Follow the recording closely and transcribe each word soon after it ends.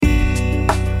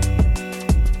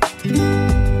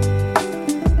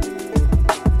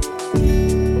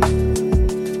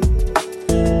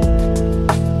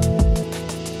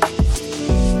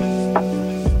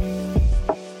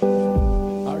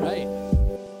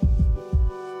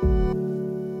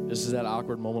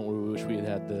awkward moment where we wish we had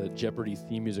had the Jeopardy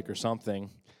theme music or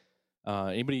something.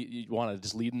 Anybody want to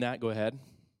just lead in that? Go ahead.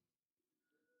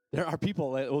 There are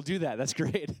people that will do that. That's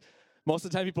great. Most of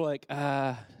the time, people are like,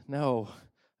 no.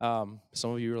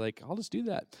 Some of you are like, I'll just do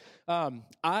that.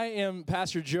 I am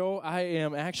Pastor Joe. I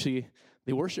am actually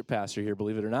the worship pastor here,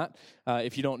 believe it or not.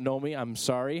 If you don't know me, I'm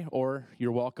sorry, or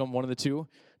you're welcome, one of the two,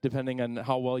 depending on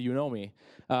how well you know me.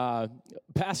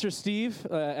 Pastor Steve,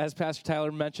 as Pastor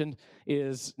Tyler mentioned,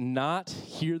 is not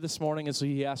here this morning, and so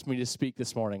he asked me to speak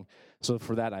this morning. So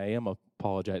for that, I am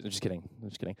apologizing. I'm just kidding.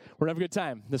 We're going to have a good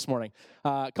time this morning.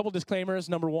 A couple disclaimers.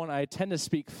 Number one, I tend to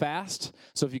speak fast,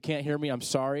 so if you can't hear me, I'm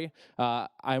sorry.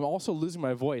 I'm also losing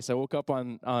my voice. I woke up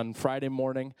on Friday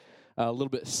morning a little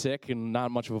bit sick and not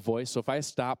much of a voice, so if I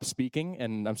stop speaking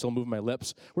and I'm still moving my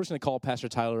lips, we're just going to call Pastor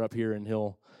Tyler up here, and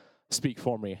he'll speak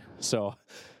for me. So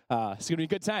it's going to be a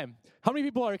good time. How many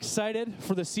people are excited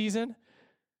for the season?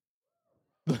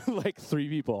 Like 3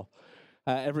 people.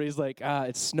 Everybody's like,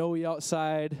 it's snowy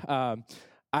outside.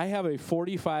 I have a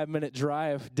 45-minute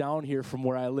drive down here from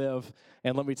where I live,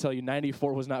 and let me tell you,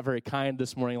 94 was not very kind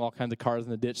this morning, all kinds of cars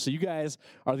in the ditch. So you guys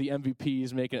are the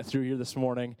MVPs making it through here this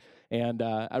morning, and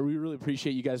I really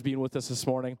appreciate you guys being with us this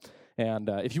morning. And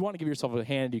if you want to give yourself a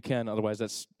hand, you can. Otherwise,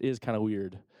 that is kind of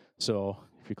weird. So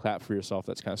if you clap for yourself,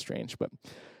 that's kind of strange. But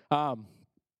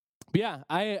yeah,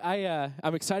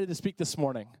 I'm excited to speak this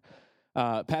morning.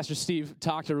 Pastor Steve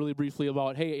talked really briefly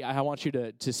about, hey, I want you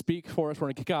to speak for us. We're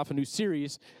going to kick off a new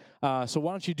series. So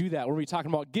why don't you do that? We're going to be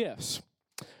talking about gifts.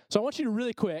 So I want you to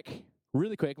really quick,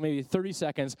 maybe 30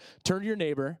 seconds, turn to your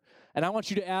neighbor, and I want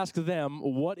you to ask them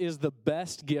what is the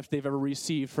best gift they've ever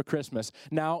received for Christmas.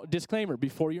 Now, disclaimer,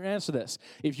 before you answer this,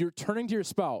 if you're turning to your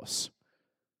spouse,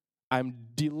 I'm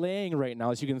delaying right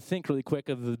now so you can think really quick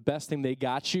of the best thing they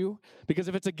got you, because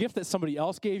if it's a gift that somebody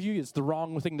else gave you, it's the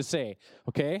wrong thing to say,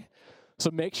 okay? So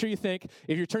make sure you think.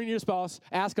 If you're turning to your spouse,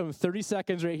 ask them 30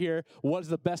 seconds right here, what is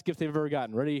the best gift they've ever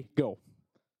gotten? Ready? Go.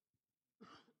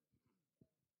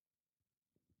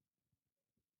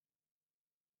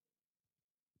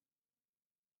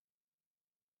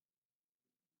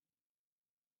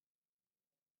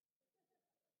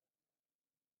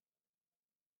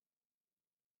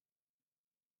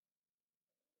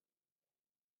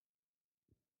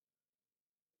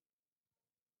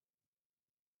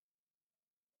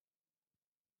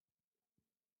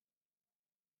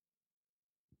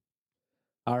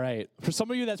 All right. For some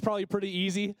of you, that's probably pretty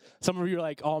easy. Some of you are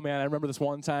like, oh, man, I remember this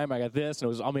one time I got this, and it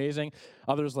was amazing.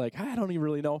 Others like, I don't even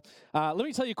really know. Let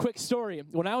me tell you a quick story.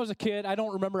 When I was a kid, I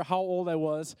don't remember how old I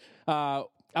was. I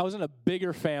was in a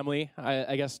bigger family.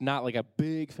 I guess not like a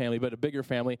big family, but a bigger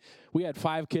family. We had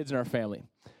 5 kids in our family.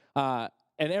 And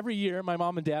every year, my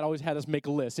mom and dad always had us make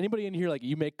a list. Anybody in here, like,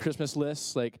 you make Christmas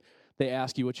lists? Like, they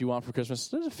ask you what you want for Christmas?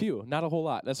 There's a few, not a whole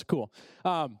lot. That's cool.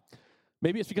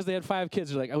 Maybe it's because they had 5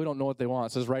 kids. They're like, oh, we don't know what they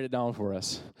want, so just write it down for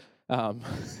us.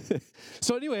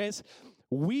 So anyways,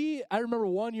 I remember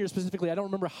one year specifically, I don't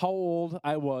remember how old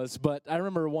I was, but I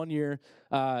remember one year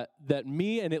that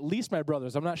me and at least my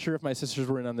brothers, I'm not sure if my sisters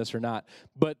were in on this or not,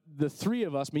 but the 3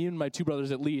 of us, me and my 2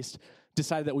 brothers at least,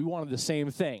 decided that we wanted the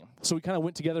same thing. So we kind of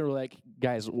went together and we're like,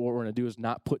 guys, what we're going to do is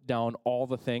not put down all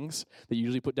the things that you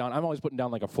usually put down. I'm always putting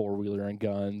down like a 4-wheeler and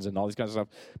guns and all these kinds of stuff.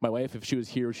 My wife, if she was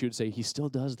here, she would say, he still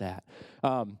does that.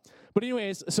 But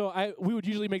anyways, so we would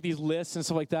usually make these lists and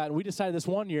stuff like that, and we decided this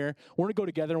one year, we're going to go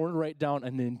together and we're going to write down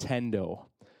a Nintendo.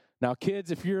 Now, kids,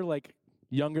 if you're like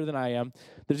younger than I am,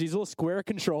 there's these little square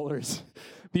controllers,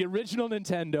 the original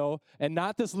Nintendo, and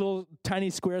not this little tiny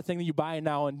square thing that you buy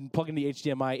now and plug into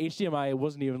HDMI. HDMI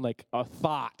wasn't even like a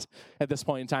thought at this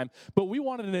point in time. But we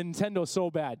wanted a Nintendo so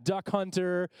bad. Duck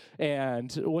Hunter, and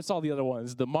what's all the other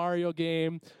ones? The Mario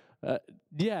game.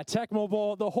 Tecmo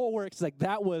Bowl, the whole works. Like,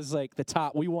 that was like the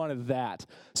top. We wanted that.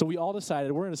 So we all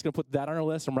decided we're just going to put that on our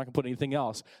list and we're not going to put anything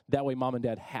else. That way mom and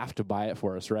dad have to buy it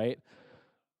for us, right?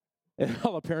 And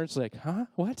all the parents are like, huh?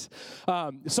 What?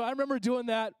 So I remember doing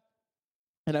that.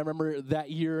 And I remember that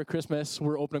year, Christmas,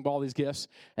 we're opening all these gifts,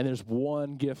 and there's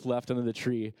one gift left under the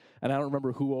tree. And I don't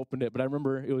remember who opened it, but I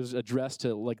remember it was addressed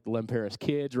to, like, the Lem Paris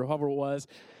kids or whoever it was.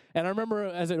 And I remember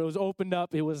as it was opened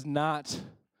up, it was not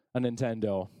a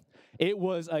Nintendo. It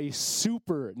was a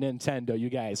Super Nintendo, you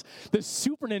guys. The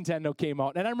Super Nintendo came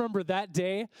out, and I remember that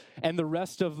day and the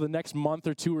rest of the next month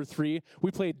or 2 or 3, we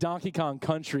played Donkey Kong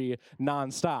Country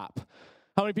nonstop.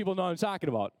 How many people know what I'm talking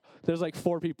about? There's like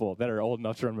 4 people that are old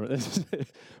enough to remember this.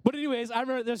 But anyways, I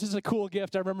remember this is a cool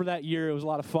gift. I remember that year. It was a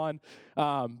lot of fun.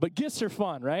 But gifts are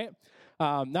fun, right?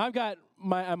 Now I've got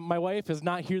my wife is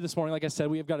not here this morning. Like I said,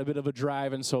 we have got a bit of a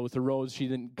drive, and so with the roads, she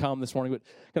didn't come this morning. But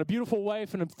got a beautiful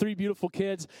wife and 3 beautiful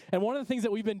kids. And one of the things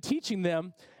that we've been teaching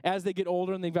them as they get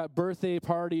older and they've got birthday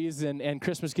parties and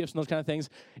Christmas gifts and those kind of things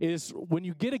is when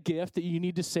you get a gift that you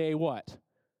need to say what?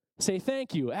 Say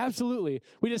thank you. Absolutely.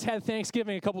 We just had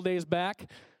Thanksgiving a couple days back.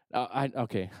 I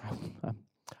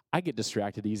get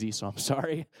distracted easy, so I'm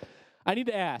sorry. I need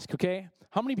to ask, okay?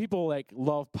 How many people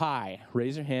love pie?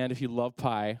 Raise your hand if you love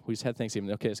pie. We just had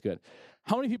Thanksgiving. Okay, that's good.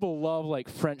 How many people love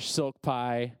French silk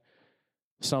pie?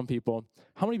 Some people.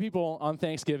 How many people on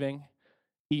Thanksgiving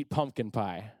eat pumpkin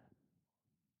pie?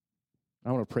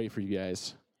 I want to pray for you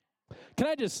guys. Can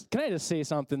I just say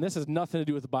something? This has nothing to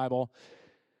do with the Bible.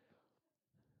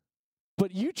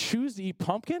 But you choose to eat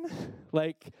pumpkin?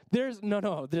 There's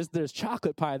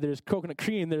chocolate pie, there's coconut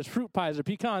cream, there's fruit pies, there's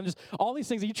pecans, just all these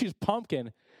things that you choose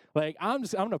pumpkin. I'm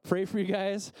going to pray for you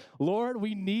guys. Lord,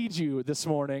 we need you this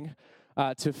morning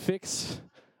to fix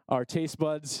our taste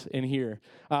buds in here.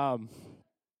 I'm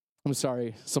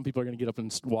sorry, some people are going to get up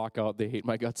and walk out. They hate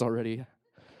my guts already.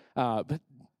 But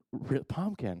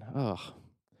pumpkin,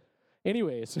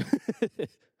 Anyways,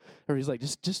 everybody's like,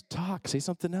 just talk, say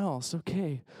something else,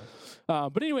 okay.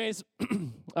 But anyways,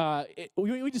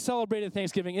 we just celebrated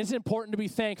Thanksgiving. It's important to be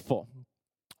thankful.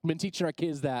 We've been teaching our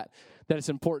kids that it's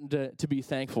important to be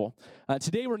thankful.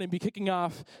 Today we're going to be kicking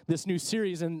off this new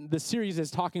series, and the series is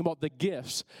talking about the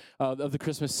gifts of the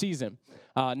Christmas season.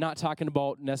 Not talking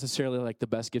about necessarily the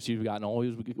best gifts you've gotten.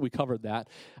 Always we covered that.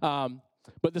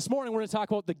 But this morning, we're going to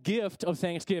talk about the gift of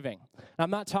Thanksgiving.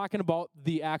 I'm not talking about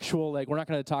the actual, we're not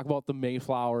going to talk about the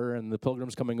Mayflower and the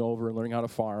Pilgrims coming over and learning how to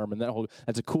farm and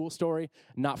that's a cool story.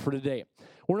 Not for today.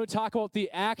 We're going to talk about the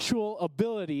actual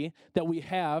ability that we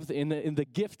have, in the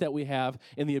gift that we have,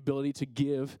 in the ability to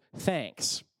give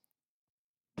thanks.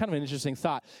 Kind of an interesting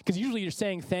thought. Because usually you're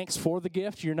saying thanks for the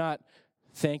gift. You're not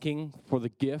thanking for the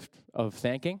gift of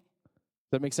thanking.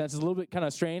 Does that make sense? It's a little bit kind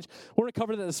of strange. We're going to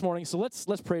cover that this morning, so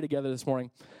let's pray together this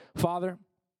morning. Father,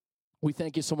 we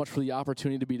thank you so much for the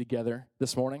opportunity to be together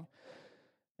this morning.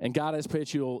 And God, I just pray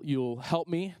that you'll help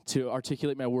me to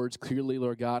articulate my words clearly,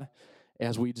 Lord God,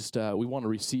 as we just we want to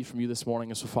receive from you this morning.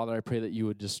 And so, Father, I pray that you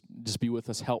would just be with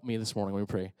us. Help me this morning, we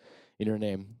pray. In your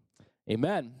name,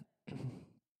 amen.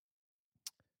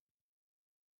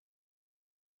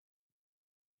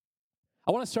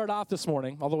 I want to start off this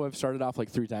morning, although I've started off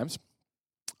 3 times.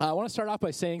 I want to start off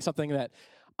by saying something that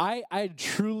I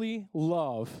truly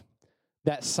love,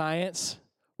 that science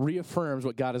reaffirms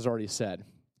what God has already said.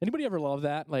 Anybody ever love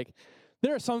that?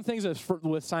 There are some things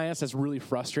with science that's really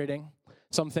frustrating.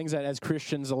 Some things that as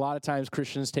Christians, a lot of times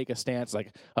Christians take a stance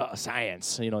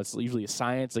science. It's usually a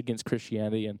science against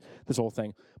Christianity and this whole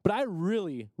thing. But I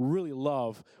really, really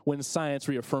love when science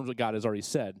reaffirms what God has already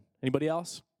said. Anybody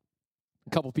else? A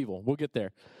couple people. We'll get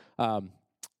there.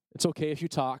 It's okay if you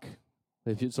talk.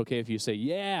 It's okay if you say,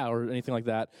 yeah, or anything like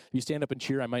that. If you stand up and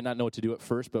cheer, I might not know what to do at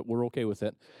first, but we're okay with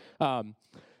it. But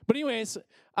anyways,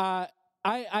 I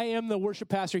am the worship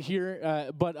pastor here,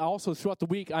 but also throughout the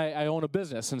week, I own a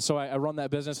business, and so I run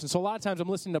that business. And so a lot of times I'm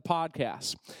listening to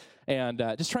podcasts and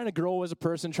just trying to grow as a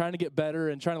person, trying to get better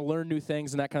and trying to learn new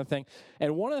things and that kind of thing.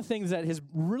 And one of the things that is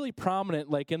really prominent,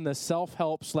 in the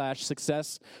self-help /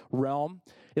 success realm,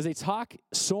 is they talk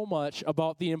so much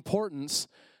about the importance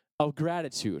of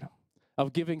gratitude,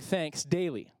 of giving thanks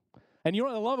daily. And you know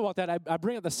what I love about that? I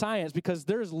bring up the science because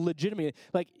there's legitimate,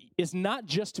 it's not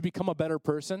just to become a better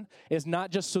person. It's not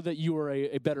just so that you are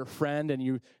a better friend and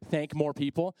you thank more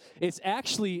people. It's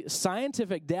actually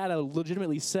scientific data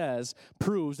legitimately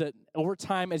proves that over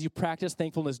time, as you practice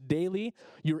thankfulness daily,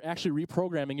 you're actually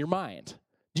reprogramming your mind.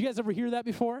 Did you guys ever hear that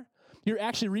before? You're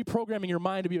actually reprogramming your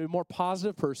mind to be a more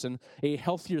positive person, a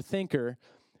healthier thinker.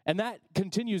 And that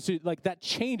continues to, that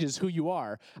changes who you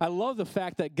are. I love the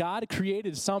fact that God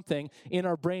created something in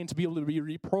our brain to be able to be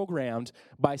reprogrammed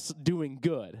by doing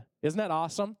good. Isn't that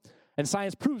awesome? And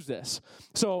science proves this.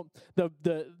 So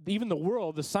even the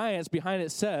world, the science behind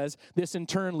it says this in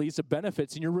turn leads to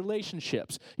benefits in your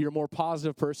relationships. You're a more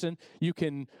positive person. You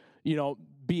can,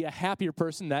 be a happier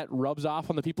person. That rubs off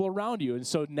on the people around you. And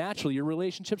so naturally your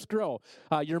relationships grow.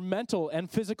 Your mental and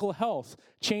physical health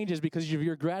changes because of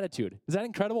your gratitude. Is that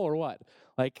incredible or what?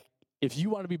 If you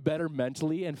want to be better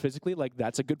mentally and physically,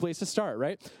 that's a good place to start,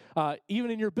 right?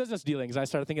 Even in your business dealings, I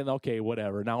started thinking, okay,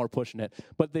 whatever, now we're pushing it.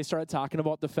 But they started talking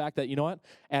about the fact that,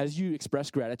 as you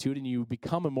express gratitude and you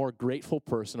become a more grateful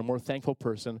person, a more thankful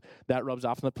person, that rubs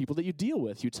off on the people that you deal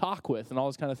with, you talk with, and all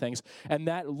those kind of things. And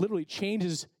that literally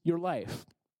changes your life.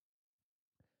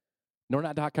 No, we're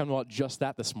not talking about just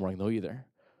that this morning, though, either.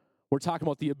 We're talking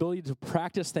about the ability to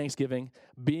practice Thanksgiving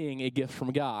being a gift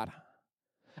from God.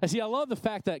 And see, I love the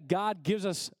fact that God gives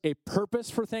us a purpose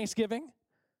for Thanksgiving.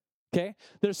 Okay?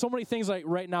 There's so many things like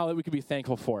right now that we could be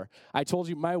thankful for. I told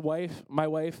you my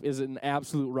wife is an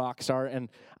absolute rock star, and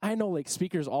I know like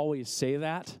speakers always say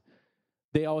that.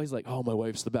 They always like, oh, my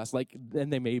wife's the best. Like,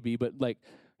 and they may be, but like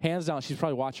hands down, she's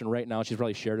probably watching right now. She's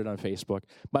probably shared it on Facebook.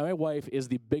 My wife is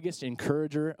the biggest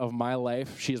encourager of my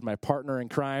life. She is my partner in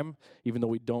crime, even though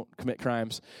we don't commit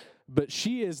crimes. But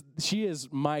she is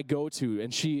my go-to,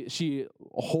 and she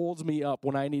holds me up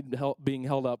when I need help being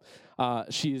held up.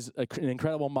 She's an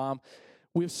incredible mom.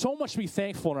 We have so much to be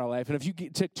thankful in our life. And if you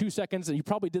take 2 seconds, and you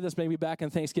probably did this maybe back in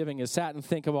Thanksgiving, is sat and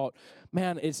think about,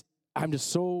 man, I'm just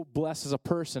so blessed as a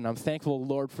person. I'm thankful to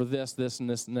the Lord for this, and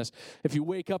this, and this. If you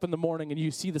wake up in the morning and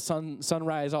you see the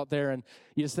sunrise out there and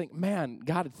you just think, man,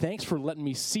 God, thanks for letting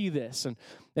me see this and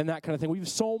that kind of thing. We have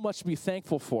so much to be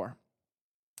thankful for.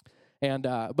 And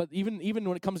but even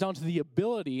when it comes down to the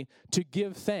ability to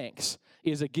give thanks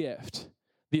is a gift.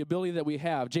 The ability that we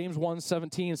have. James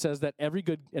 1:17 says that every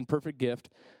good and perfect gift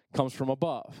comes from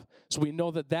above. So we know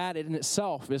that in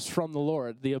itself is from the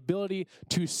Lord. The ability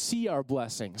to see our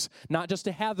blessings, not just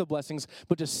to have the blessings,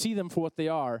 but to see them for what they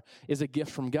are, is a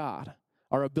gift from God.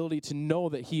 Our ability to know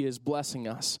that He is blessing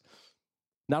us.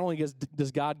 Not only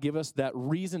does God give us that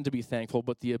reason to be thankful,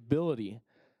 but the ability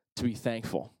to be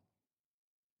thankful.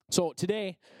 So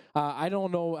today, I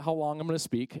don't know how long I'm going to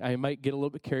speak. I might get a little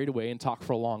bit carried away and talk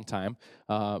for a long time.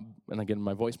 And again,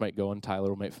 my voice might go and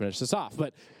Tyler might finish this off.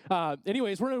 But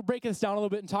anyways, we're going to break this down a little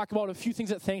bit and talk about a few things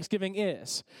that Thanksgiving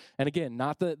is. And again,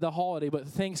 not the holiday, but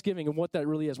Thanksgiving and what that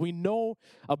really is. We know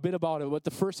a bit about it, but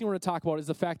the first thing we're going to talk about is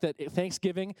the fact that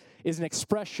Thanksgiving is an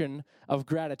expression of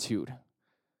gratitude.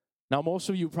 Now, most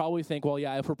of you probably think, well,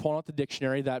 yeah, if we're pulling out the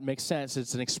dictionary, that makes sense.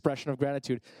 It's an expression of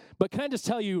gratitude. But can I just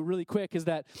tell you really quick is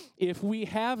that if we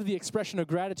have the expression of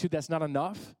gratitude, that's not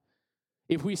enough.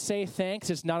 If we say thanks,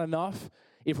 it's not enough.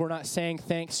 If we're not saying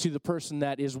thanks to the person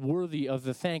that is worthy of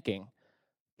the thanking.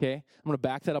 Okay? I'm going to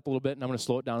back that up a little bit, and I'm going to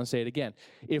slow it down and say it again.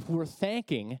 If we're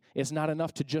thanking, it's not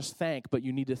enough to just thank, but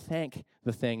you need to thank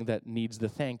the thing that needs the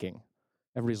thanking.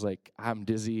 Everybody's like, I'm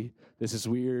dizzy. This is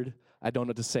weird. I don't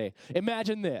know what to say.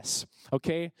 Imagine this,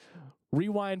 okay?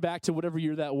 Rewind back to whatever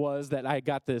year that was that I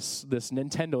got this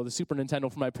Nintendo, the Super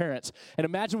Nintendo from my parents. And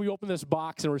imagine we open this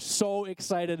box and we're so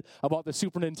excited about the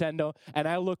Super Nintendo, and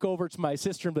I look over to my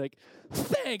sister and be like,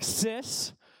 thanks,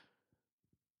 sis.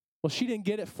 Well, she didn't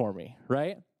get it for me,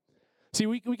 right? See,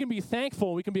 we can be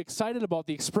thankful, we can be excited about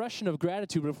the expression of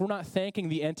gratitude, but if we're not thanking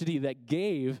the entity that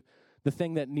gave the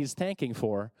thing that needs thanking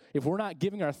for, if we're not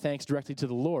giving our thanks directly to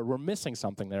the Lord, we're missing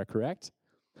something there, correct?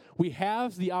 We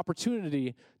have the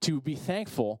opportunity to be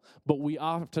thankful, but we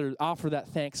offer that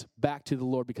thanks back to the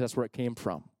Lord because that's where it came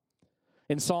from.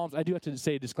 In Psalms, I do have to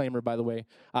say a disclaimer, by the way.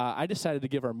 I decided to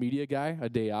give our media guy a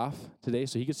day off today,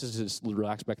 so he gets to just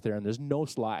relax back there, and there's no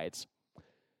slides.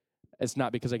 It's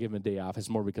not because I give him a day off. It's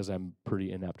more because I'm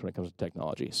pretty inept when it comes to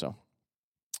technology, so...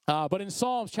 But in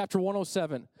Psalms chapter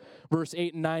 107, verse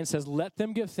 8 and 9 says, let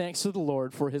them give thanks to the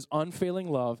Lord for His unfailing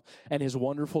love and His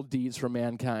wonderful deeds for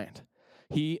mankind.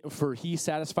 For he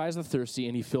satisfies the thirsty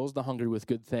and He fills the hungry with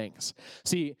good things.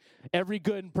 See, every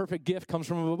good and perfect gift comes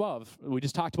from above. We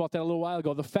just talked about that a little while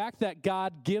ago. The fact that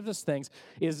God gives us things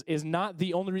is not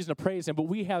the only reason to praise Him, but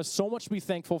we have so much to be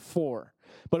thankful for.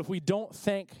 But if we don't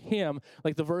thank Him,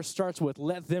 like the verse starts with,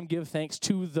 let them give thanks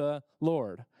to the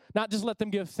Lord. Not just let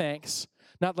them give thanks,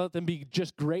 not let them be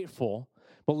just grateful,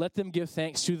 but let them give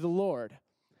thanks to the Lord.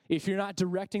 If you're not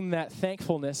directing that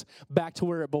thankfulness back to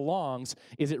where it belongs,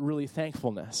 is it really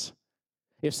thankfulness?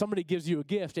 If somebody gives you a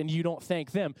gift and you don't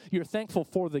thank them, you're thankful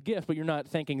for the gift, but you're not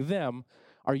thanking them,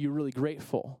 are you really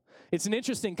grateful? It's an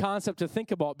interesting concept to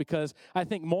think about because I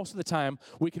think most of the time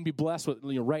we can be blessed with,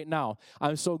 right now.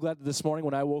 I'm so glad that this morning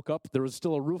when I woke up, there was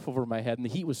still a roof over my head and the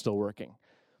heat was still working.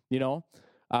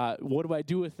 What do I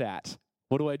do with that?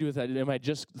 What do I do with that? Am I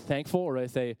just thankful, or do I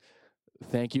say,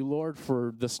 thank you, Lord,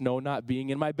 for the snow not being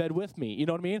in my bed with me? You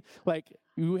know what I mean? Like,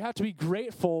 we have to be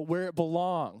grateful where it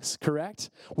belongs, correct?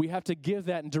 We have to give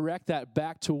that and direct that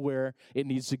back to where it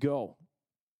needs to go.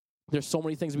 There's so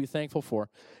many things to be thankful for.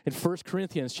 In 1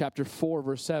 Corinthians chapter 4,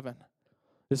 verse 7,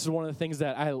 this is one of the things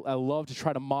that I love to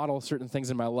try to model certain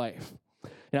things in my life.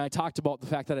 And I talked about the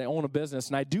fact that I own a business,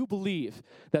 and I do believe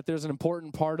that there's an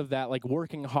important part of that, like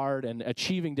working hard and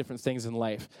achieving different things in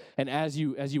life. And as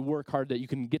you work hard, that you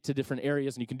can get to different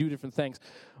areas and you can do different things.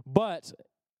 But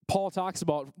Paul talks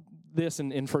about this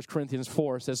in 1 Corinthians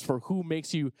 4. It says, for who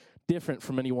makes you different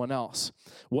from anyone else?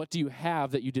 What do you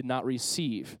have that you did not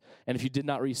receive? And if you did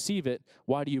not receive it,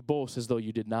 why do you boast as though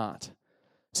you did not?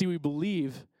 See, we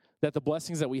believe that the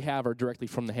blessings that we have are directly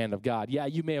from the hand of God. Yeah,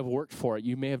 you may have worked for it.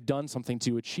 You may have done something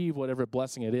to achieve whatever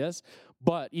blessing it is,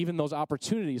 but even those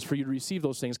opportunities for you to receive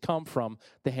those things come from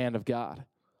the hand of God.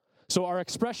 So our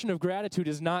expression of gratitude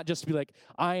is not just to be like,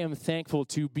 I am thankful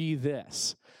to be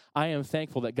this. I am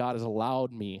thankful that God has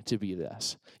allowed me to be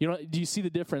this. You know, do you see the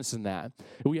difference in that?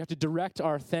 We have to direct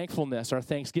our thankfulness, our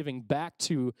thanksgiving back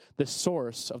to the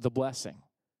source of the blessing.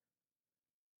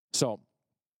 So,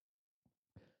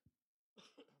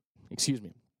 excuse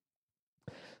me.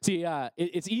 See,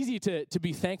 it's easy to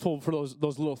be thankful for those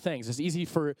little things. It's easy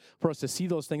for us to see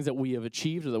those things that we have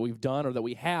achieved or that we've done or that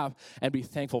we have and be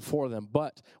thankful for them.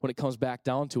 But when it comes back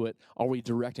down to it, are we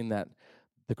directing that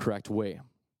the correct way?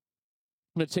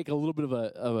 I'm going to take a little bit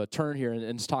of a turn here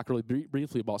and just talk really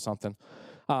briefly about something.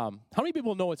 How many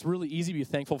people know it's really easy to be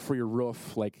thankful for your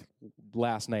roof, like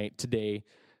last night, today,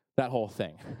 that whole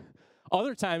thing?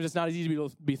 Other times, it's not as easy to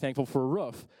be thankful for a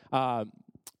roof.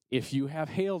 If you have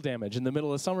hail damage in the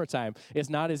middle of summertime, it's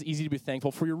not as easy to be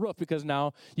thankful for your roof because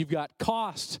now you've got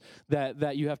costs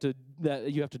that you have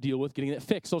to deal with getting it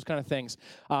fixed. Those kind of things.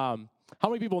 How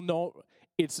many people know?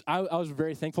 I was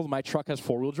very thankful that my truck has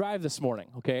 4-wheel drive this morning.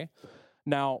 Okay,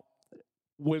 now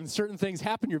when certain things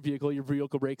happen to your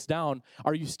vehicle breaks down.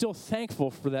 Are you still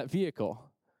thankful for that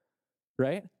vehicle?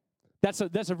 Right. That's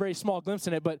a very small glimpse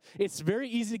in it, but it's very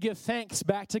easy to give thanks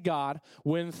back to God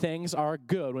when things are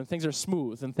good, when things are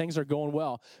smooth, and things are going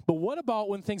well. But what about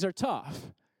when things are tough?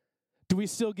 Do we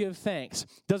still give thanks?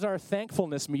 Does our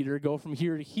thankfulness meter go from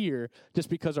here to here just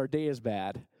because our day is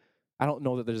bad? I don't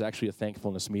know that there's actually a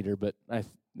thankfulness meter, but it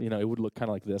would look kind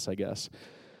of like this, I guess.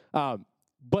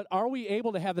 But are we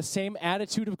able to have the same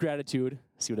attitude of gratitude?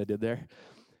 See what I did there?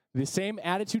 The same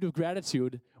attitude of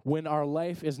gratitude when our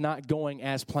life is not going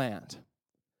as planned,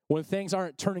 when things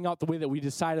aren't turning out the way that we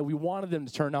decided we wanted them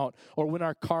to turn out, or when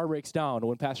our car breaks down, or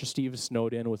when Pastor Steve is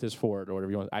snowed in with his Ford, or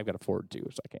whatever you want. I've got a Ford too,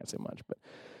 so I can't say much.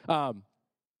 But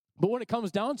when it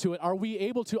comes down to it, are we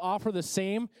able to offer the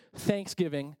same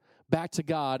thanksgiving back to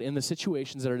God in the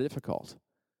situations that are difficult?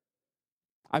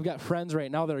 I've got friends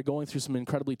right now that are going through some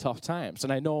incredibly tough times,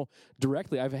 and I know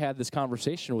directly I've had this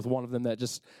conversation with one of them that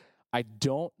just, I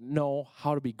don't know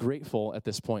how to be grateful at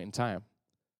this point in time.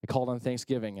 I called on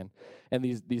Thanksgiving, and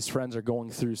these friends are going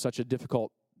through such a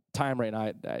difficult time right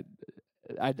now.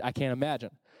 I can't imagine.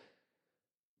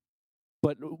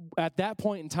 But at that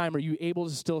point in time, are you able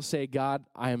to still say, God,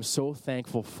 I am so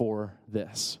thankful for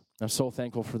this. I'm so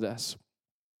thankful for this.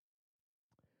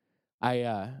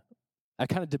 I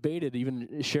kind of debated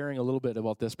even sharing a little bit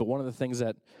about this, but one of the things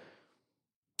that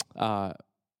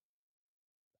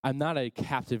I'm not a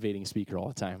captivating speaker all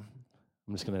the time.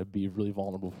 I'm just going to be really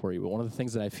vulnerable for you. But one of the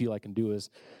things that I feel I can do is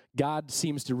God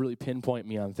seems to really pinpoint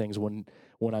me on things when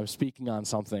I'm speaking on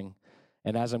something.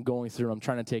 And as I'm going through, I'm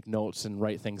trying to take notes and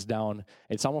write things down.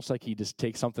 It's almost like he just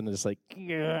takes something that's like,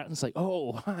 yeah, and it's like,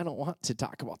 oh, I don't want to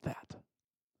talk about that.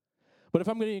 But if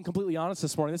I'm getting completely honest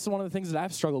this morning, this is one of the things that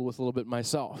I've struggled with a little bit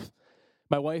myself.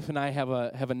 My wife and I have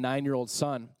a 9-year-old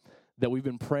son that we've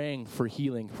been praying for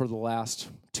healing for the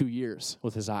last 2 years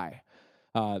with his eye.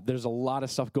 There's a lot of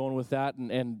stuff going with that,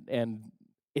 and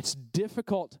it's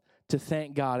difficult to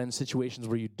thank God in situations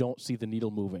where you don't see the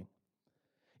needle moving.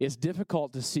 It's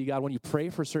difficult to see God when you pray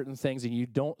for certain things and you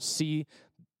don't see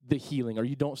the healing or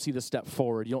you don't see the step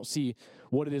forward. You don't see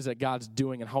what it is that God's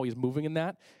doing and how he's moving in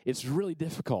that. It's really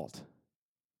difficult.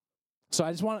 So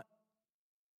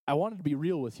I wanted to be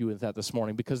real with you with that this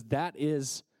morning because that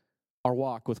is our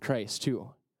walk with Christ too.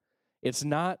 It's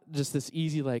not just this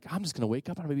easy, like, I'm just going to wake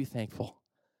up and I'm going to be thankful.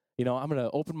 I'm going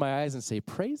to open my eyes and say,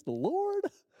 praise the Lord.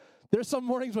 There's some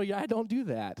mornings where I don't do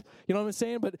that. You know what I'm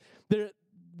saying? But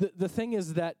the thing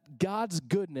is that God's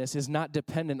goodness is not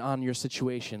dependent on your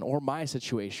situation or my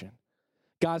situation.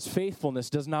 God's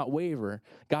faithfulness does not waver.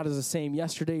 God is the same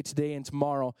yesterday, today, and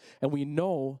tomorrow, and we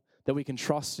know that we can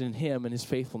trust in him and his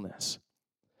faithfulness.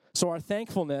 So our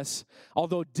thankfulness,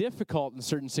 although difficult in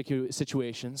certain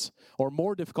situations, or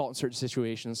more difficult in certain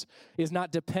situations, is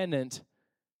not dependent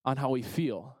on how we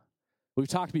feel. We've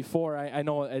talked before, I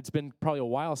know it's been probably a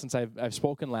while since I've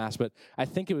spoken last, but I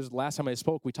think it was last time I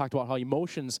spoke, we talked about how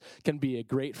emotions can be a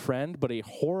great friend, but a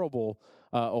horrible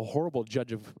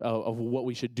judge of what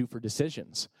we should do for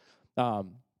decisions.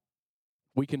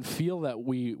 We can feel that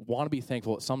we want to be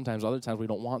thankful at sometimes, other times we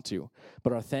don't want to.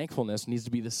 But our thankfulness needs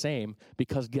to be the same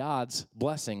because God's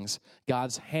blessings,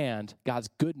 God's hand, God's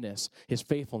goodness, his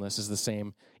faithfulness is the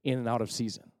same in and out of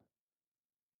season.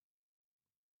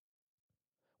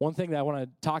 One thing that I want to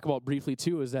talk about briefly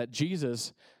too is that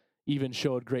Jesus even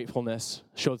showed gratefulness,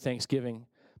 showed thanksgiving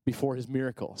before his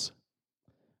miracles.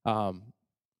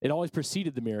 It always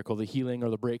preceded the miracle, the healing or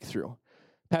the breakthrough.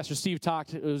 Pastor Steve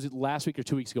talked, it was last week or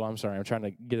 2 weeks ago, I'm sorry, I'm trying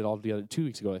to get it all together, 2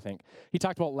 weeks ago, I think. He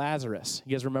talked about Lazarus.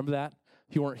 You guys remember that?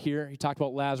 If you weren't here, he talked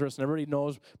about Lazarus, and everybody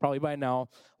knows probably by now,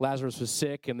 Lazarus was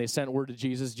sick, and they sent word to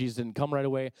Jesus. Jesus didn't come right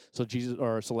away, so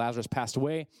Lazarus passed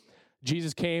away.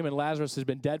 Jesus came, and Lazarus has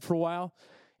been dead for a while,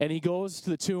 and he goes to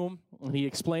the tomb, and he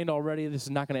explained already this is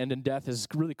not going to end in death. This is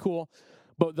really cool.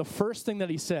 But the first thing that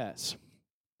he says,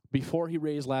 before he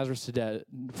raised Lazarus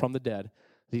from the dead,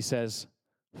 he says,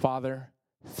 Father,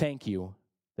 thank you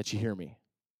that you hear me.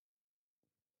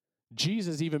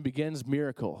 Jesus even begins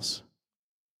miracles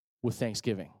with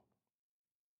thanksgiving.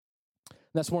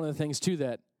 That's one of the things, too,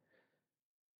 that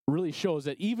really shows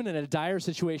that even in a dire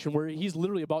situation where he's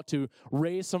literally about to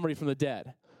raise somebody from the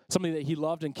dead, somebody that he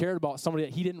loved and cared about, somebody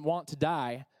that he didn't want to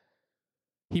die,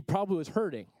 he probably was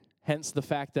hurting, hence the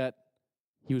fact that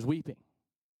he was weeping.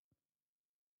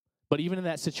 But even in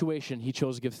that situation, he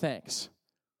chose to give thanks.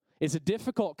 It's a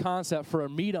difficult concept for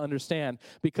me to understand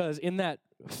because in that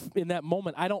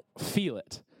moment, I don't feel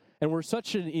it. And we're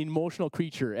such an emotional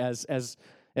creature as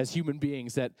human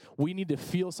beings that we need to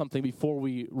feel something before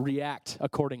we react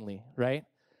accordingly, right?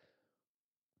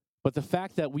 But the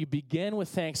fact that we begin with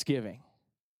thanksgiving.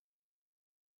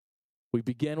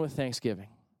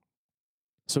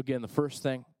 So again, the first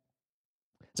thing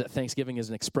is that thanksgiving is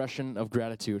an expression of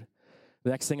gratitude. The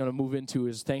next thing I'm going to move into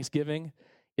is thanksgiving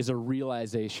is a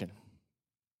realization.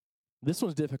 This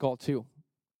one's difficult too.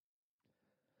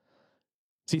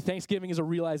 See, thanksgiving is a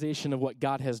realization of what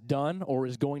God has done or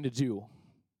is going to do.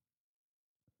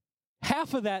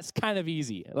 Half of that's kind of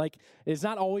easy. Like, it's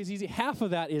not always easy. Half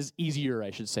of that is easier,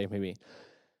 I should say, maybe.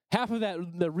 Half of that,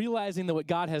 the realizing that what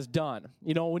God has done.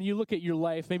 You know, when you look at your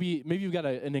life, maybe you've got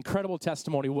an incredible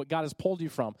testimony of what God has pulled you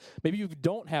from. Maybe you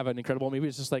don't have an incredible, maybe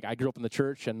it's just like I grew up in the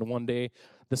church and one day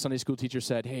the Sunday school teacher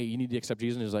said, hey, you need to accept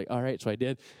Jesus. And he was like, all right, so I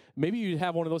did. Maybe you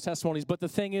have one of those testimonies, but the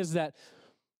thing is that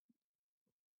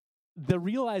the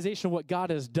realization of what God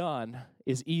has done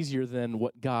is easier than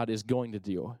what God is going to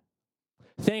do.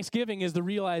 Thanksgiving is the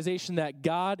realization that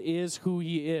God is who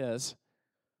he is,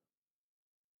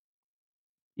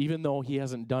 even though he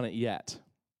hasn't done it yet.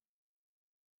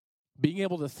 Being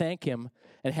able to thank him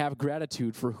and have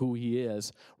gratitude for who he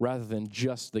is rather than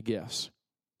just the gifts.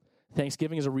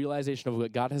 Thanksgiving is a realization of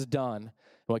what God has done, and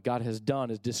what God has done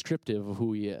is descriptive of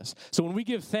who he is. So when we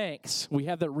give thanks, we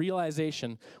have that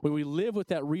realization, when we live with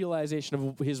that realization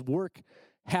of his work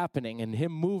happening and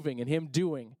him moving and him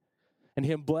doing and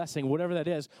him blessing, whatever that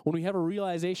is, when we have a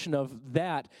realization of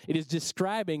that, it is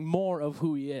describing more of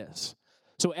who he is.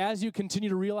 So as you continue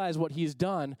to realize what he's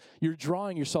done, you're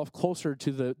drawing yourself closer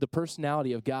to the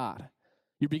personality of God.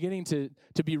 You're beginning to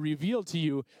be revealed to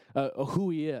you who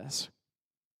he is.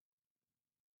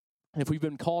 And if we've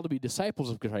been called to be disciples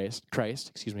of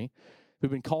Christ, if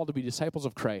we've been called to be disciples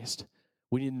of Christ,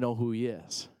 we need to know who he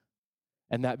is.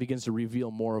 And that begins to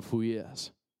reveal more of who he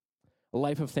is. A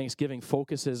life of thanksgiving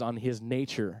focuses on his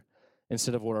nature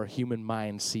instead of what our human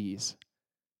mind sees.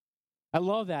 I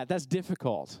love that. That's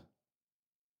difficult.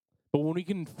 But when we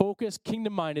can focus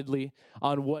kingdom-mindedly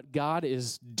on what God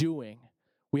is doing,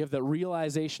 we have that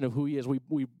realization of who he is.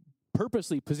 We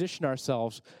purposely position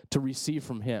ourselves to receive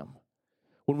from him.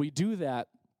 When we do that,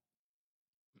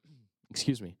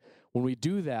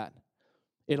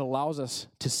 it allows us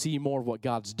to see more of what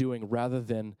God's doing rather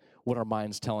than what our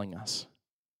mind's telling us.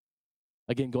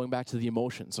 Again, going back to the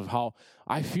emotions of how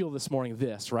I feel this morning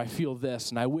this, or I feel this,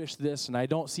 and I wish this, and I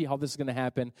don't see how this is going to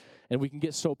happen. And we can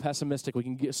get so pessimistic. We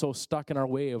can get so stuck in our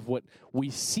way of what we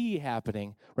see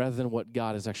happening rather than what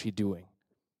God is actually doing.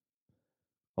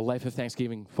 A life of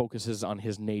thanksgiving focuses on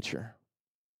his nature.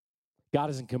 God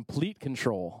is in complete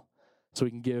control, so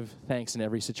we can give thanks in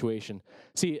every situation.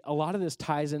 See, a lot of this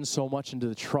ties in so much into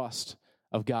the trust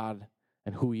of God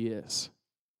and who he is.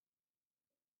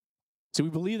 So we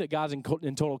believe that God's in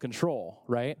total control,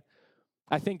 right?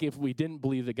 I think if we didn't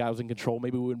believe that God was in control,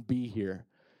 maybe we wouldn't be here.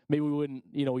 Maybe we wouldn't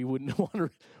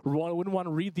want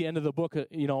to read the end of the book,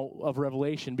 of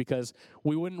Revelation, because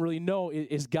we wouldn't really know,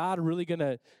 is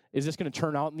this gonna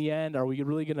turn out in the end? Are we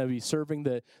really gonna be serving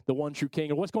the one true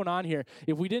king? Or what's going on here?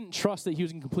 If we didn't trust that he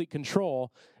was in complete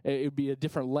control, it would be a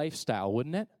different lifestyle,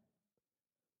 wouldn't it?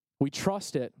 We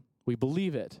trust it, we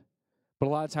believe it, but a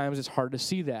lot of times it's hard to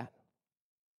see that.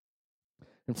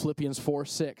 In Philippians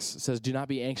 4:6, it says, do not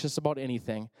be anxious about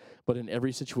anything, but in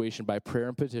every situation, by prayer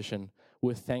and petition,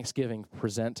 with thanksgiving,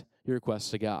 present your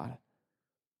requests to God.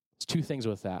 There's two things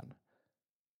with that.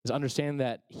 Is understand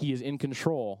that he is in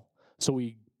control, so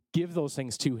we give those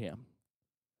things to him.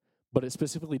 But it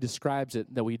specifically describes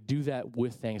it that we do that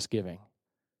with thanksgiving.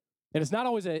 And it's not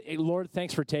always Lord,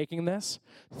 thanks for taking this.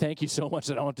 Thank you so much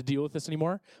that I don't have to deal with this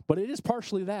anymore. But it is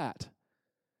partially that.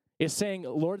 It's saying,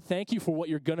 Lord, thank you for what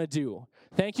you're going to do.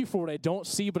 Thank you for what I don't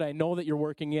see, but I know that you're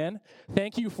working in.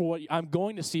 Thank you for what I'm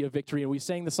going to see a victory. And we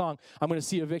sang the song, I'm going to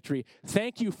see a victory.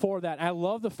 Thank you for that. I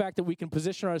love the fact that we can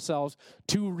position ourselves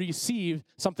to receive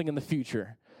something in the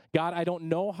future. God, I don't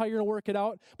know how you're going to work it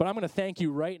out, but I'm going to thank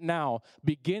you right now,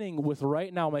 beginning with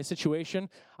right now my situation.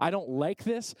 I don't like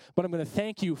this, but I'm going to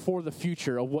thank you for the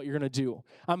future of what you're going to do.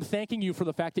 I'm thanking you for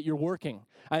the fact that you're working.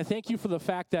 I thank you for the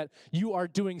fact that you are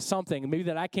doing something, maybe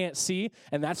that I can't see,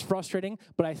 and that's frustrating,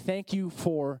 but I thank you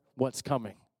for what's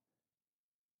coming.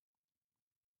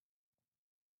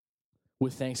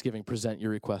 With thanksgiving, present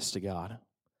your requests to God.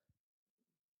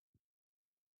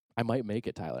 I might make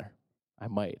it, Tyler. I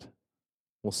might.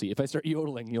 We'll see. If I start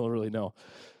yodeling, you'll really know.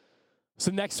 So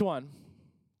next one,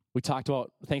 we talked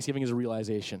about Thanksgiving as a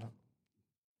realization.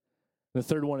 The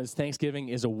third one is Thanksgiving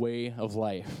is a way of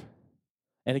life.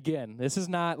 And again, this is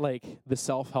not like the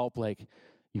self-help, like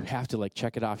you have to like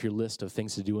check it off your list of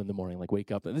things to do in the morning, like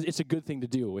wake up. It's a good thing to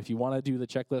do. If you want to do the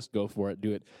checklist, go for it,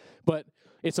 do it. But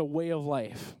it's a way of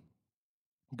life.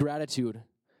 Gratitude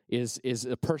is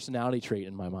a personality trait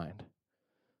in my mind.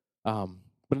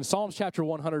 But in Psalms chapter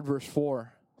 100, verse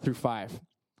 4 through 5, it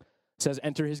says,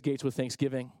 enter his gates with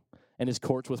thanksgiving and his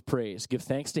courts with praise. Give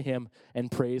thanks to him and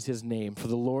praise his name. For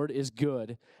the Lord is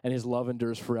good, and his love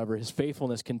endures forever. His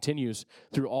faithfulness continues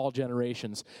through all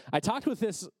generations. I talked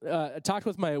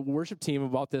with my worship team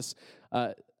about this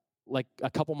like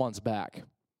a couple months back.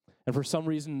 And for some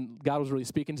reason, God was really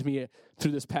speaking to me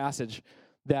through this passage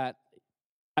that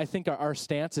I think our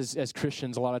stance as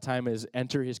Christians a lot of time is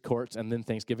enter his courts, and then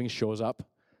Thanksgiving shows up.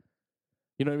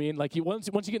 You know what I mean? Like once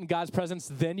you get in God's presence,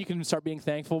 then you can start being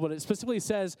thankful. But it specifically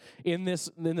says in this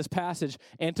passage,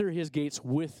 enter his gates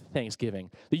with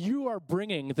thanksgiving. That you are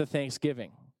bringing the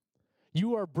thanksgiving.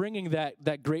 You are bringing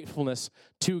that gratefulness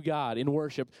to God in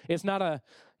worship. It's not a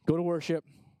go to worship,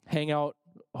 hang out,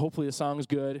 hopefully the song's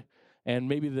good, and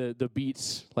maybe the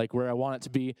beats like where I want it to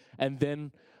be, and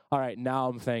then, all right, now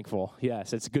I'm thankful.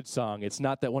 Yes, it's a good song. It's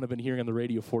not that one I've been hearing on the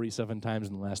radio 47 times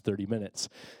in the last 30 minutes.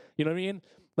 You know what I mean?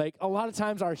 Like, a lot of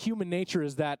times our human nature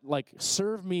is that, like,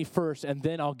 serve me first, and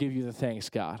then I'll give you the thanks,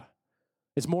 God.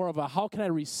 It's more of a, how can I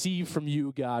receive from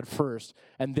you, God, first,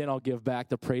 and then I'll give back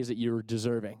the praise that you're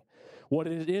deserving. What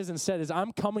it is instead is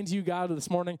I'm coming to you, God, this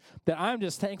morning, that I'm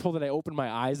just thankful that I opened my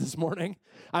eyes this morning.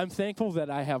 I'm thankful that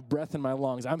I have breath in my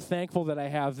lungs. I'm thankful that I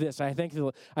have this. I thank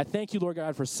you, Lord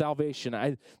God, for salvation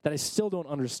that I still don't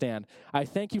understand. I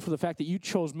thank you for the fact that you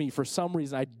chose me for some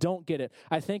reason. I don't get it.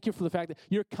 I thank you for the fact that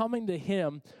you're coming to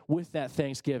him with that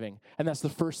thanksgiving, and that's the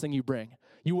first thing you bring.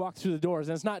 You walk through the doors,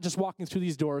 and it's not just walking through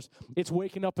these doors. It's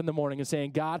waking up in the morning and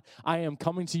saying, God, I am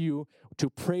coming to you to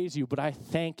praise you, but I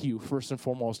thank you first and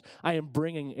foremost. I am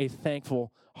bringing a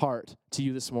thankful heart to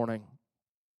you this morning.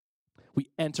 We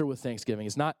enter with thanksgiving.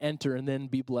 It's not enter and then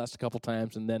be blessed a couple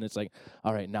times, and then it's like,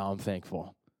 all right, now I'm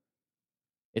thankful.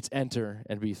 It's enter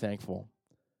and be thankful.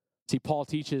 See, Paul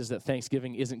teaches that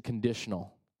thanksgiving isn't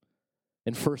conditional.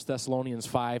 In 1 Thessalonians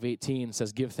 5:18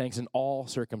 says, give thanks in all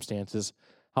circumstances.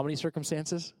 How many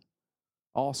circumstances?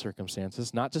 All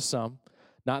circumstances, not just some,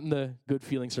 not in the good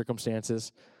feeling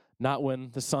circumstances, not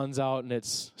when the sun's out and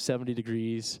it's 70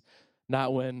 degrees,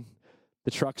 not when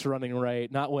the truck's running right,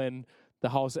 not when the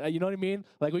house, you know what I mean?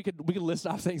 Like we could list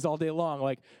off things all day long,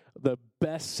 like the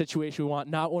best situation we want,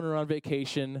 not when we're on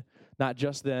vacation, not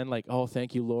just then, like, oh,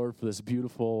 thank you, Lord, for this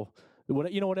beautiful,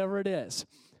 whatever it is.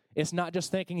 It's not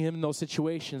just thanking him in those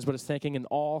situations, but it's thanking in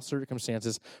all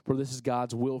circumstances, for this is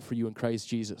God's will for you in Christ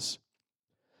Jesus.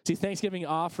 See, Thanksgiving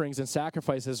offerings and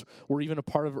sacrifices were even a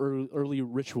part of early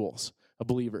rituals of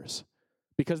believers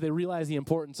because they realized the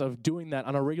importance of doing that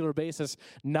on a regular basis,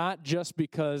 not just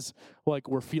because, like,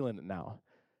 we're feeling it now.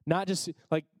 Not just,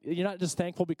 like, you're not just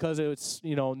thankful because it's,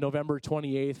 November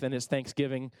 28th and it's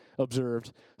Thanksgiving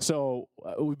observed. So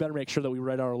we better make sure that we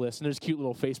write our list. And there's cute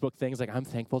little Facebook things like, I'm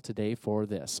thankful today for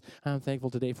this. I'm thankful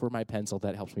today for my pencil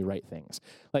that helps me write things.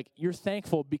 Like, you're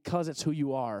thankful because it's who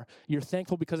you are. You're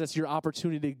thankful because it's your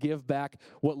opportunity to give back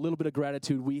what little bit of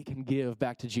gratitude we can give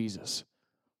back to Jesus.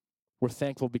 We're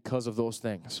thankful because of those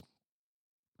things.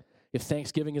 If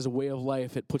Thanksgiving is a way of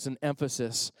life, it puts an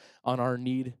emphasis on our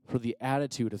need for the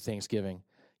attitude of Thanksgiving,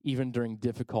 even during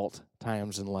difficult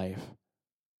times in life.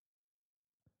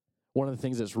 One of the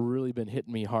things that's really been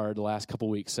hitting me hard the last couple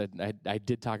of weeks, I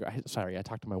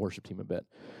talked to my worship team a bit.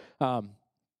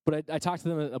 But I talked to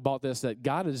them about this, that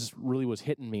God really was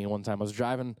hitting me one time. I was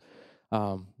driving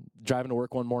to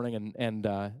work one morning, and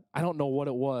I don't know what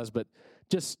it was, but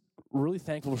just really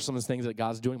thankful for some of the things that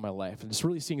God's doing in my life, and just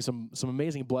really seeing some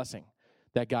amazing blessing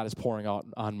that God is pouring out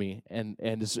on me, and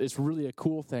it's really a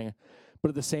cool thing. But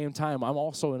at the same time, I'm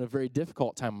also in a very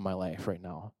difficult time in my life right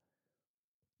now.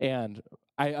 And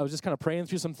I was just kind of praying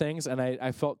through some things, and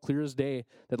I felt clear as day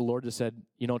that the Lord just said,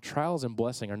 trials and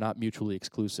blessing are not mutually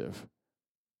exclusive.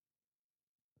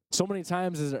 So many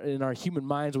times in our human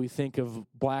minds, we think of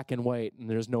black and white, and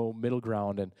there's no middle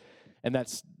ground, and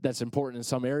that's important in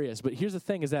some areas. But here's the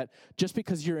thing, is that just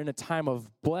because you're in a time of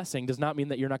blessing does not mean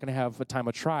that you're not going to have a time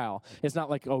of trial. It's not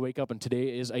like, wake up and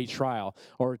today is a trial,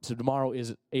 or tomorrow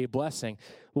is a blessing.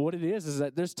 What it is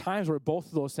that there's times where both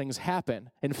of those things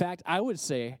happen. In fact, I would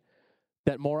say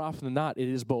that more often than not, it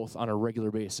is both on a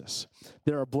regular basis.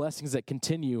 There are blessings that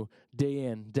continue day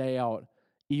in, day out,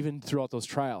 even throughout those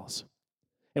trials.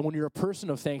 And when you're a person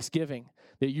of thanksgiving,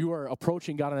 that you are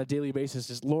approaching God on a daily basis,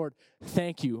 is, Lord,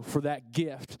 thank you for that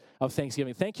gift of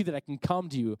thanksgiving. Thank you that I can come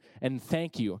to you and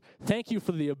thank you. Thank you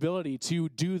for the ability to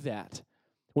do that.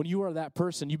 When you are that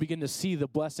person, you begin to see the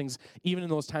blessings even in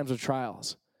those times of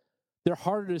trials. They're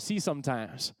harder to see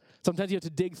sometimes. Sometimes you have to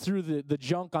dig through the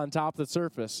junk on top of the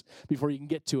surface before you can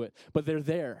get to it. But they're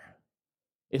there.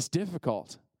 It's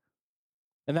difficult.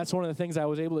 And that's one of the things I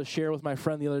was able to share with my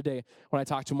friend the other day when I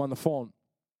talked to him on the phone.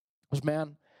 Was,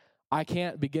 man, I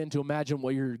can't begin to imagine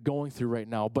what you're going through right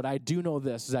now, but I do know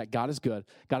this, is that God is good,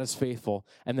 God is faithful,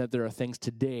 and that there are things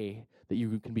today that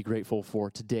you can be grateful for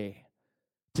today.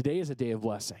 Today is a day of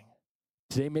blessing.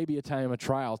 Today may be a time of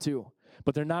trial too,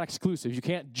 but they're not exclusive. You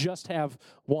can't just have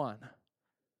one.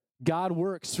 God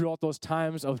works throughout those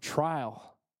times of trial.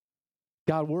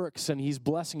 God works, and he's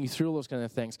blessing you through those kind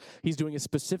of things. He's doing a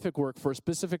specific work for a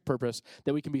specific purpose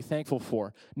that we can be thankful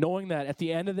for. Knowing that at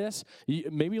the end of this,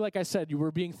 maybe like I said, you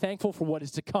were being thankful for what is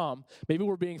to come. Maybe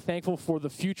we're being thankful for the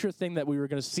future thing that we were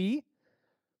going to see.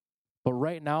 But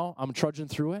right now, I'm trudging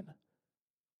through it.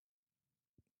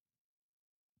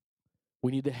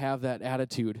 We need to have that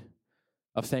attitude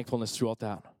of thankfulness throughout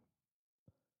that.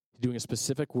 Doing a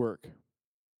specific work.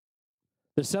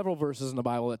 There's several verses in the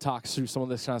Bible that talks through some of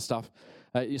this kind of stuff.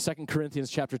 2 Corinthians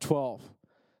chapter 12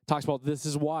 talks about, this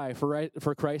is why,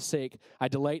 for Christ's sake, I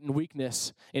delight in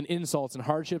weakness, in insults, and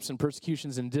hardships, and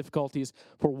persecutions, and difficulties,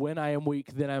 for when I am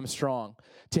weak, then I am strong.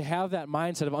 To have that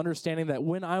mindset of understanding that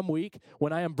when I'm weak,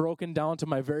 when I am broken down to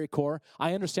my very core,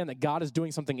 I understand that God is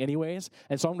doing something anyways,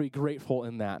 and so I'm going to be grateful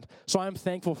in that. So I'm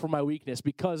thankful for my weakness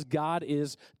because God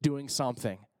is doing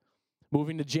something.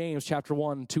 Moving to James chapter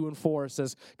 1, 2, and 4, it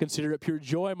says, consider it pure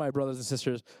joy, my brothers and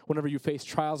sisters, whenever you face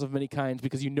trials of many kinds,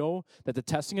 because you know that the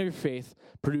testing of your faith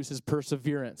produces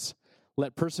perseverance.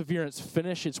 Let perseverance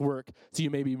finish its work so you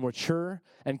may be mature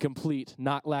and complete,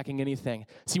 not lacking anything.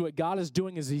 See, what God is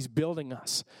doing is he's building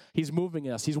us. He's moving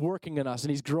us. He's working in us, and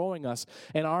he's growing us.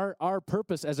 And our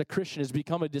purpose as a Christian is to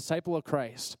become a disciple of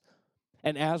Christ.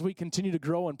 And as we continue to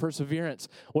grow in perseverance,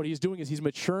 what he's doing is he's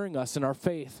maturing us in our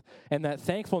faith. And that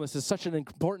thankfulness is such an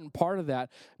important part of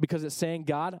that, because it's saying,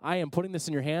 God, I am putting this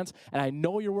in your hands, and I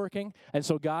know you're working. And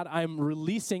so, God, I'm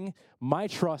releasing my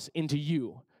trust into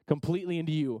you, completely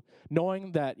into you,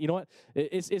 knowing that, you know what,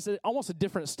 it's almost a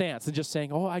different stance than just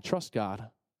saying, I trust God.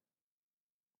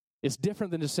 It's different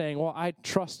than just saying, I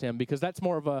trust him, because that's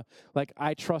more of a,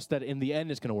 I trust that in the end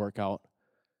it's going to work out.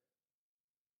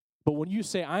 But when you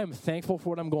say, I am thankful for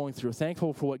what I'm going through,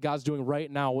 thankful for what God's doing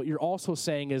right now, what you're also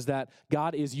saying is that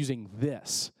God is using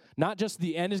this. Not just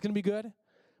the end is going to be good,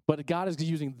 but God is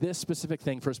using this specific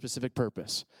thing for a specific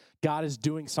purpose. God is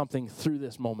doing something through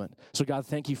this moment. So God,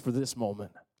 thank you for this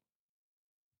moment.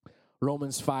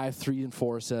 Romans 5, 3, and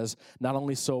 4 says, not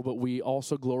only so, but we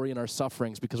also glory in our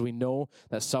sufferings, because we know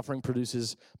that suffering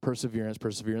produces perseverance,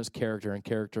 perseverance, character, and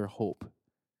character, hope.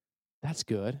 That's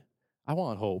good. I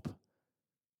want hope.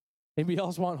 Anybody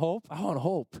else want hope? I want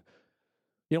hope.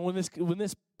 When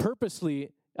this purposely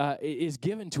is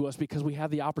given to us because we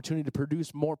have the opportunity to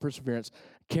produce more perseverance,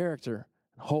 character,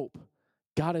 and hope.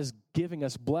 God is giving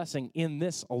us blessing in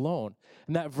this alone.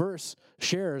 And that verse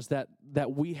shares that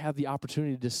we have the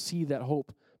opportunity to see that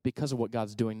hope because of what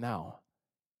God's doing now.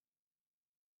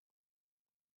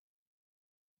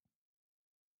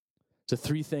 So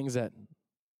 3 things that,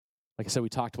 like I said, we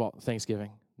talked about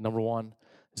Thanksgiving. Number 1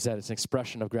 is that it's an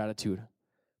expression of gratitude.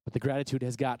 But the gratitude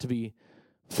has got to be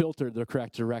filtered the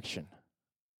correct direction.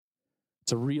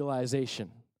 It's a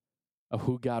realization of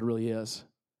who God really is.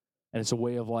 And it's a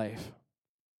way of life.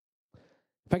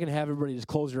 If I can have everybody just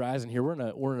close your eyes in here, we're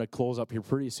gonna close up here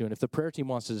pretty soon. If the prayer team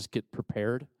wants to just get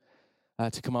prepared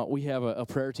to come out, we have a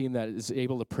prayer team that is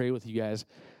able to pray with you guys.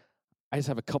 I just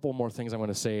have a couple more things I'm going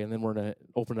to say, and then we're going to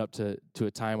open it up to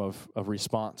a time of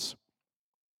response.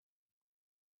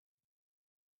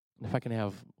 If I can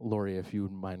have Lori, if you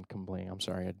wouldn't mind complaining. I'm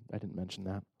sorry, I didn't mention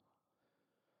that.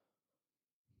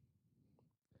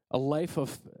 A life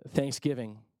of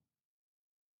thanksgiving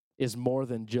is more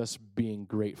than just being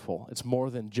grateful. It's more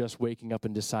than just waking up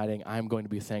and deciding, I'm going to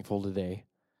be thankful today.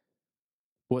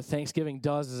 What thanksgiving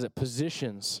does is it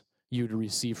positions you to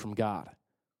receive from God.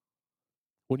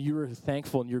 When you're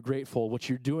thankful and you're grateful, what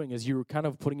you're doing is you're kind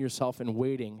of putting yourself in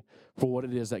waiting for what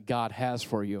it is that God has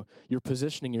for you. You're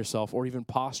positioning yourself or even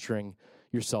posturing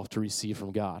yourself to receive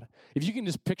from God. If you can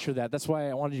just picture that, that's why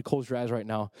I wanted you to close your eyes right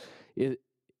now. If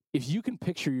you can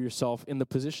picture yourself in the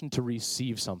position to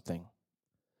receive something.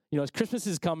 You know, as Christmas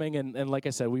is coming, and like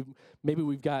I said,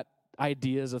 we've got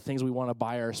ideas of things we want to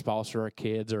buy our spouse or our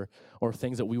kids, or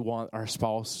things that we want our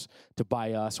spouse to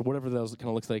buy us, or whatever those kind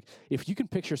of looks like. If you can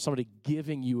picture somebody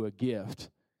giving you a gift,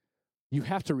 you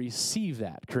have to receive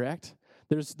that, correct?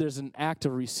 There's an act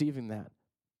of receiving that.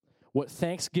 What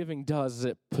Thanksgiving does is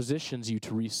it positions you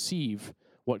to receive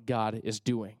what God is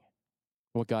doing,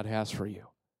 what God has for you.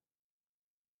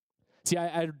 See,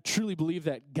 I truly believe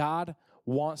that God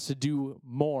wants to do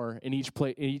more in each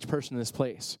person in this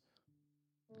place.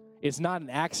 It's not an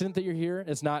accident that you're here.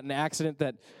 It's not an accident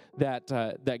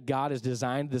that God has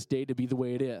designed this day to be the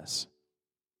way it is.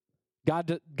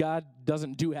 God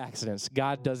doesn't do accidents.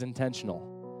 God does intentional.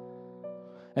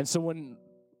 And so when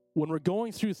we're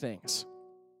going through things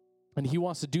and He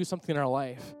wants to do something in our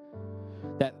life,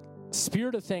 that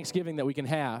spirit of thanksgiving that we can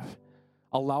have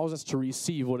allows us to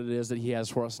receive what it is that He has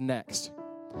for us next.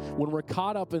 When we're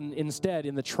caught up instead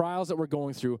in the trials that we're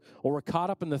going through, or we're caught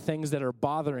up in the things that are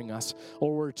bothering us,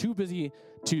 or we're too busy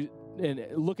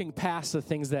looking past the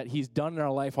things that He's done in our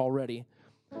life already,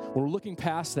 when we're looking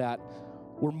past that,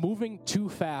 we're moving too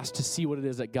fast to see what it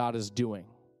is that God is doing.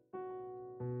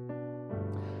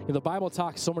 The Bible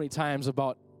talks so many times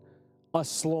about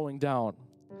us slowing down,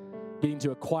 getting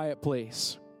to a quiet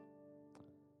place.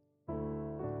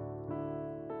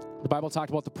 The Bible talked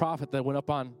about the prophet that went up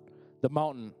on the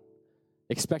mountain,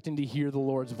 expecting to hear the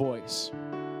Lord's voice.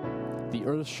 The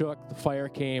earth shook, the fire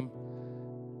came,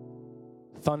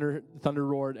 thunder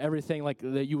roared, everything like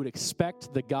that you would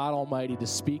expect the God Almighty to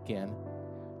speak in.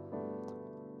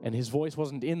 And His voice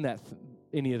wasn't in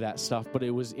any of that stuff, but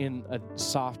it was in a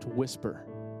soft whisper.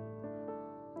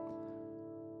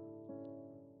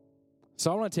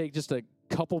 So I want to take just a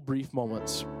couple brief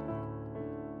moments.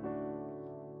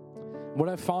 What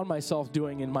I've found myself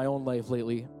doing in my own life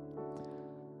lately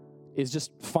is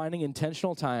just finding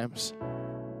intentional times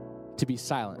to be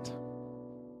silent.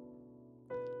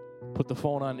 Put the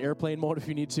phone on airplane mode if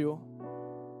you need to.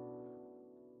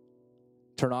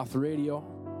 Turn off the radio.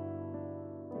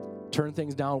 Turn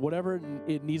things down, whatever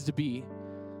it needs to be,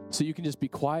 so you can just be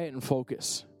quiet and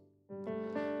focus.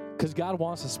 Because God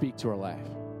wants to speak to our life.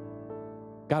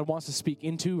 God wants to speak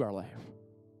into our life.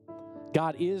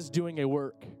 God is doing a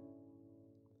work.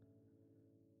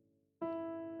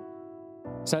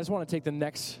 So I just want to take the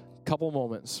next couple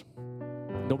moments.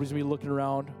 Nobody's going to be looking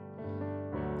around.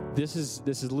 This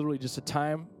is literally just a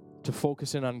time to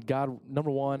focus in on God. Number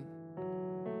one,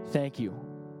 thank you.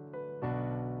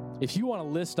 If you want to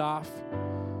list off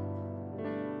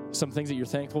some things that you're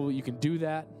thankful for, you can do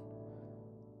that.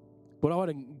 What I would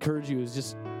encourage you is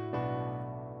just,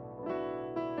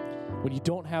 when you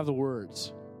don't have the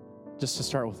words, just to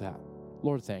start with that.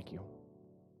 Lord, thank you.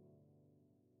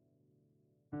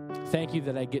 Thank you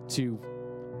that I get to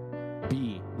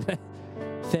be.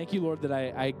 Thank you, Lord, that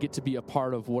I get to be a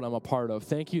part of what I'm a part of.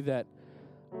 Thank you that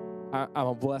I'm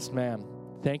a blessed man.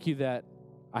 Thank you that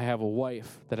I have a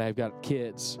wife, that I've got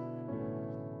kids.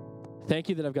 Thank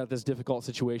you that I've got this difficult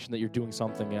situation that you're doing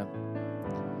something in.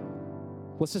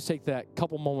 Let's just take that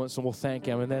couple moments and we'll thank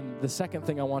Him. And then the second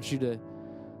thing I want you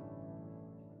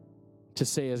to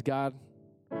say is, God,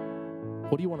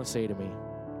 what do you want to say to me?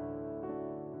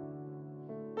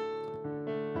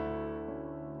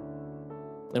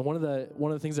 And one of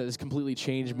the things that has completely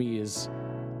changed me is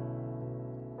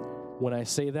when I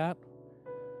say that,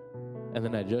 and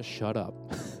then I just shut up.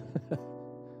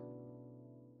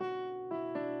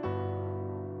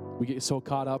 We get so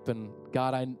caught up in,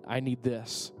 God, I need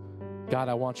this. God,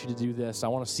 I want you to do this. I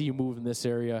want to see you move in this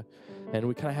area. And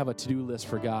we kind of have a to-do list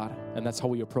for God, and that's how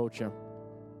we approach Him.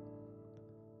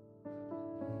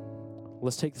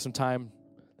 Let's take some time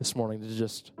this morning to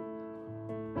just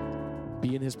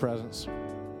be in His presence,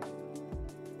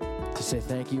 to say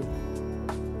thank you,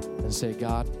 and say,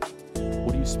 God,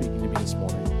 what are you speaking to me this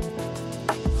morning?